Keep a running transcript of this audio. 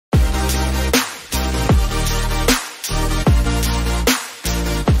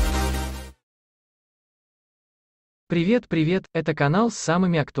Привет, это канал с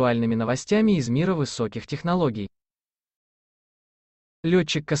самыми актуальными новостями из мира высоких технологий.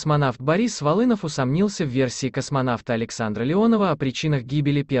 Летчик-космонавт Борис Волынов усомнился в версии космонавта Александра Леонова о причинах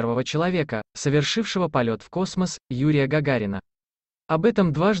гибели первого человека, совершившего полет в космос, Юрия Гагарина. Об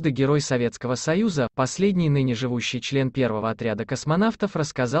этом дважды Герой Советского Союза, последний ныне живущий член первого отряда космонавтов,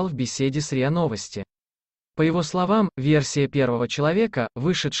 рассказал в беседе с РИА Новости. По его словам, версия первого человека,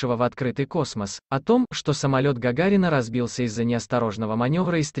 вышедшего в открытый космос, о том, что самолет Гагарина разбился из-за неосторожного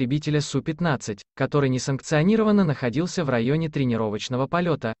маневра истребителя Су-15, который несанкционированно находился в районе тренировочного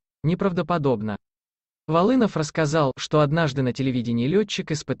полета, неправдоподобна. Волынов рассказал, что однажды на телевидении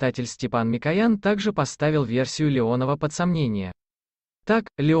летчик-испытатель Степан Микоян также поставил версию Леонова под сомнение. Так,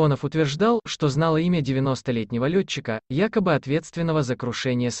 Леонов утверждал, что знал имя 90-летнего летчика, якобы ответственного за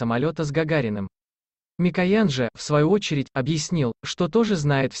крушение самолета с Гагариным. Микоян же, в свою очередь, объяснил, что тоже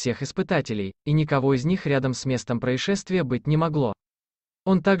знает всех испытателей, и никого из них рядом с местом происшествия быть не могло.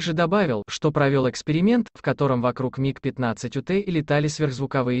 Он также добавил, что провел эксперимент, в котором вокруг МиГ-15УТ летали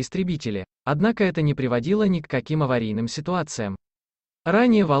сверхзвуковые истребители, однако это не приводило ни к каким аварийным ситуациям.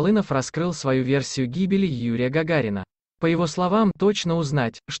 Ранее Волынов раскрыл свою версию гибели Юрия Гагарина. По его словам, точно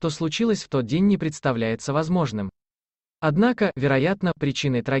узнать, что случилось в тот день, не представляется возможным. Однако, вероятно,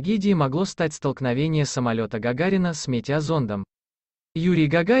 причиной трагедии могло стать столкновение самолета Гагарина с метеозондом. Юрий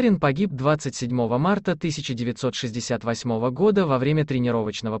Гагарин погиб 27 марта 1968 года во время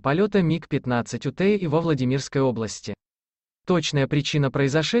тренировочного полета МиГ-15УТ во Владимирской области. Точная причина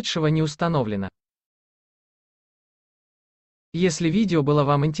произошедшего не установлена. Если видео было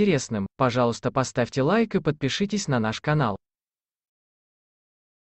вам интересным, пожалуйста, поставьте лайк и подпишитесь на наш канал.